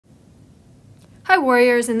Hi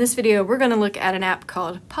Warriors, in this video we're going to look at an app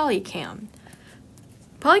called Polycam.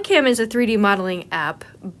 Polycam is a 3D modeling app,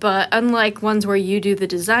 but unlike ones where you do the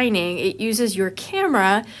designing, it uses your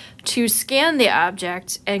camera to scan the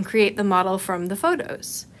object and create the model from the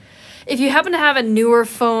photos. If you happen to have a newer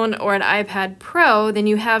phone or an iPad Pro, then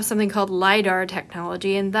you have something called lidar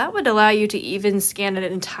technology, and that would allow you to even scan an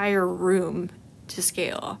entire room to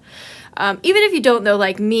scale. Even if you don't know,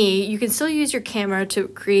 like me, you can still use your camera to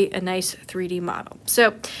create a nice 3D model.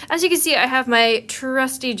 So as you can see, I have my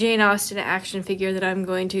trusty Jane Austen action figure that I'm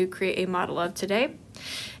going to create a model of today.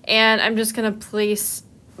 And I'm just going to place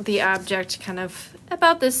the object kind of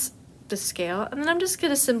about this scale, and then I'm just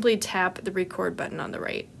going to simply tap the record button on the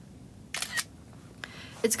right.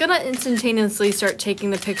 It's going to instantaneously start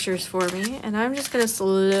taking the pictures for me, and I'm just going to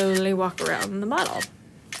slowly walk around the model.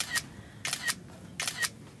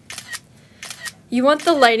 You want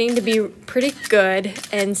the lighting to be pretty good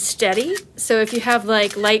and steady, so if you have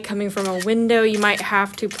like light coming from a window, you might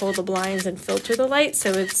have to pull the blinds and filter the light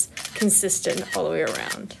so it's consistent all the way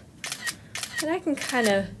around. And I can kind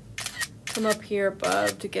of come up here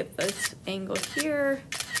above to get this angle here.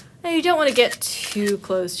 Now you don't want to get too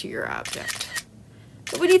close to your object.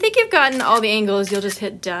 But when you think you've gotten all the angles, you'll just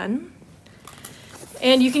hit done.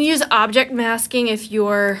 And you can use object masking if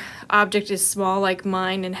your object is small like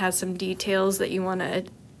mine and has some details that you want to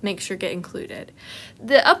make sure get included.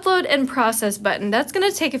 The upload and process button, that's going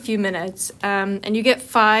to take a few minutes, and you get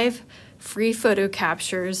 5 free photo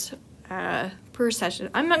captures per session.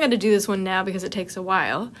 I'm not going to do this one now because it takes a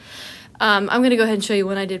while. I'm going to go ahead and show you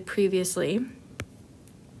one I did previously.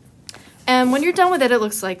 And when you're done with it, it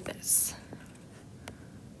looks like this.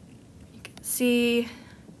 You can see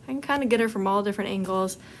I can kind of get her from all different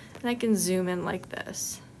angles, and I can zoom in like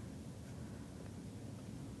this.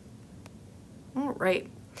 All right.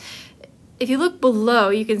 If you look below,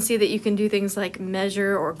 you can see that you can do things like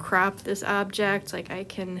measure or crop this object. Like I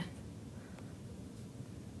can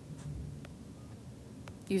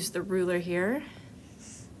use the ruler here,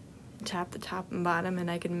 tap the top and bottom, and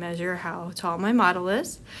I can measure how tall my model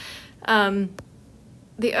is.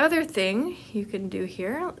 The other thing you can do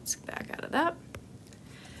here, let's back out of that,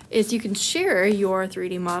 is you can share your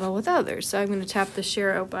 3D model with others. So I'm going to tap the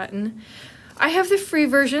share out button. I have the free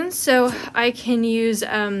version, so I can use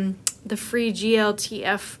the free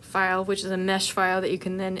GLTF file, which is a mesh file that you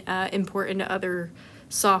can then import into other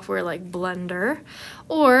software like Blender.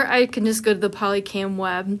 Or I can just go to the Polycam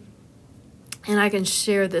web and I can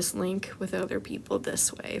share this link with other people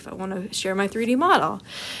this way if I want to share my 3D model.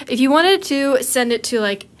 If you wanted to send it to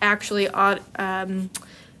like actually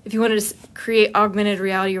if you wanted to create augmented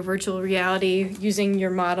reality or virtual reality using your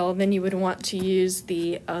model, then you would want to use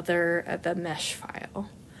the mesh file.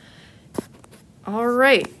 All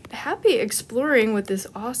right, happy exploring with this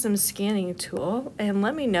awesome scanning tool, and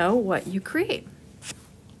let me know what you create.